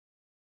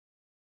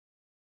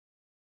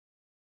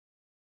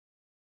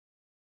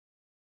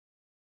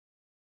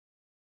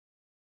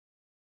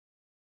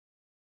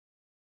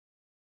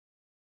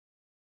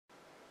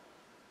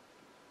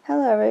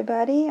Hello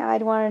everybody,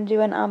 I'd want to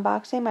do an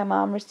unboxing. My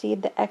mom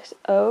received the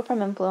XO from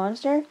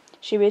Influencer.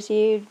 She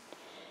received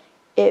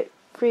it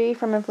free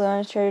from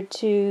Influencer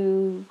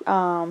to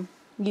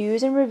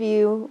use and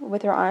review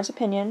with her honest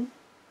opinion.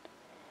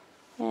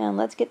 And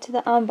let's get to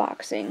the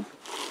unboxing.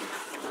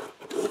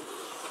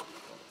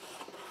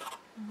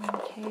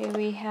 Okay,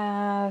 we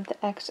have the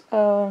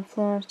XO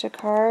Influencer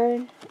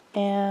card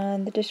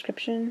and the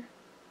description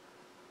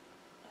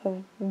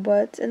of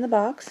what's in the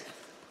box.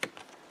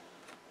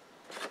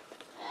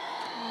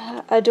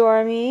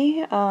 Adore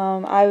me.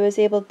 I was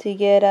able to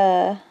get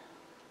a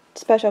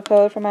special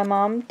code from my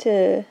mom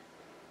to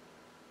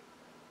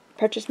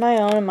purchase my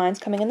own, and mine's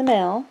coming in the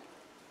mail.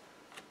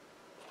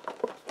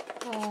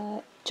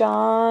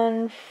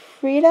 John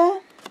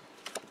Frieda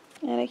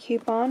and a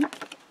coupon.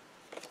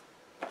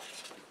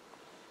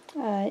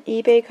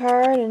 eBay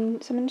card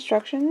and some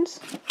instructions.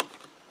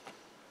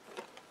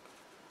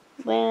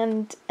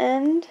 Land's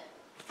End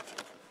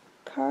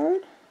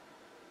card.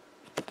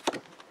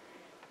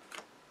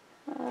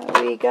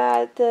 We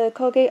got the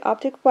Colgate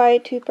Optic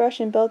White toothbrush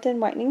and built-in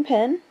whitening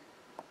pen,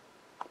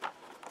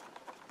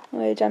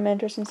 which I'm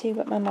interested to see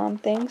what my mom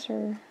thinks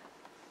or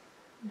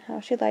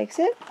how she likes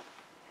it.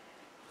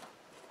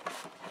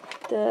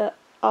 The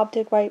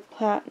Optic White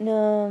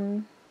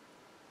Platinum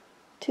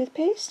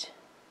toothpaste.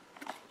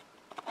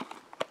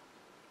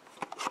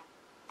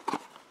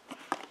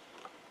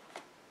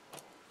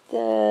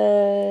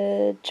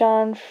 The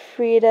John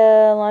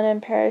Frieda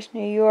London, Paris,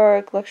 New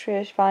York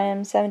Luxurious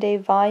Volume 7-Day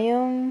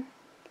Volume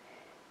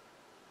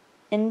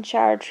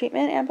In-Shower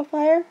Treatment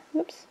Amplifier.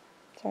 Whoops,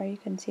 sorry you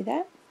couldn't see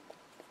that.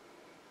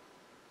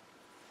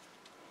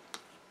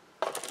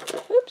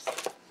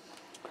 Oops.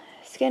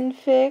 Skin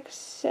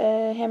Fix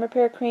Hand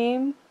Repair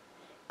Cream,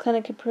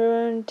 Clinic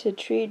Approved to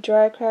treat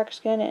dry, cracked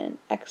skin and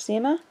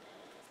eczema.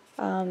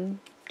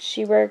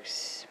 She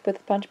works with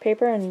a bunch of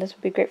paper, and this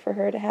would be great for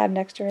her to have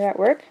next to her at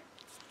work.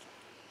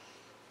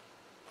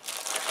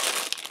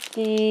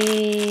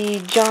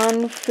 The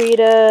John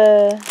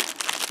Frieda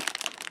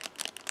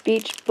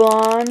Beach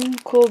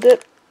Blonde Cool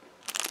Dip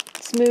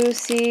Smooth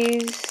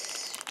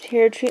Seas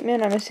Hair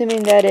Treatment. I'm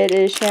assuming that it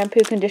is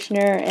shampoo,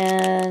 conditioner,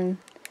 and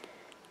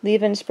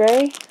leave-in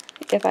spray,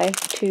 if I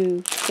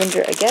to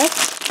venture a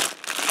guess.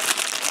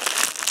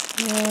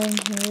 And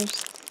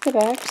here's the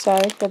back.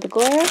 Sorry for the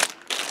glare.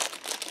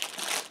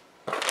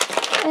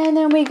 And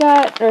then we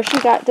got, or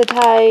she got the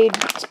Tide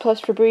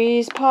Plus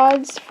Febreze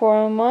pods,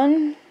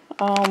 4-in-1.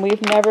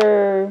 We've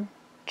never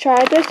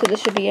tried this, so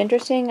this should be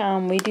interesting.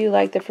 We do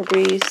like the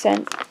Febreze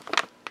scent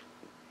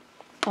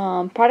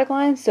product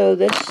line, so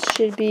this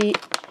should be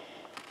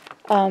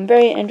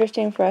very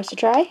interesting for us to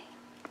try.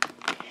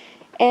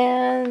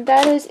 And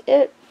that is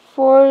it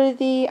for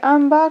the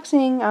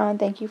unboxing.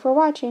 Thank you for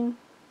watching.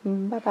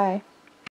 Bye-bye.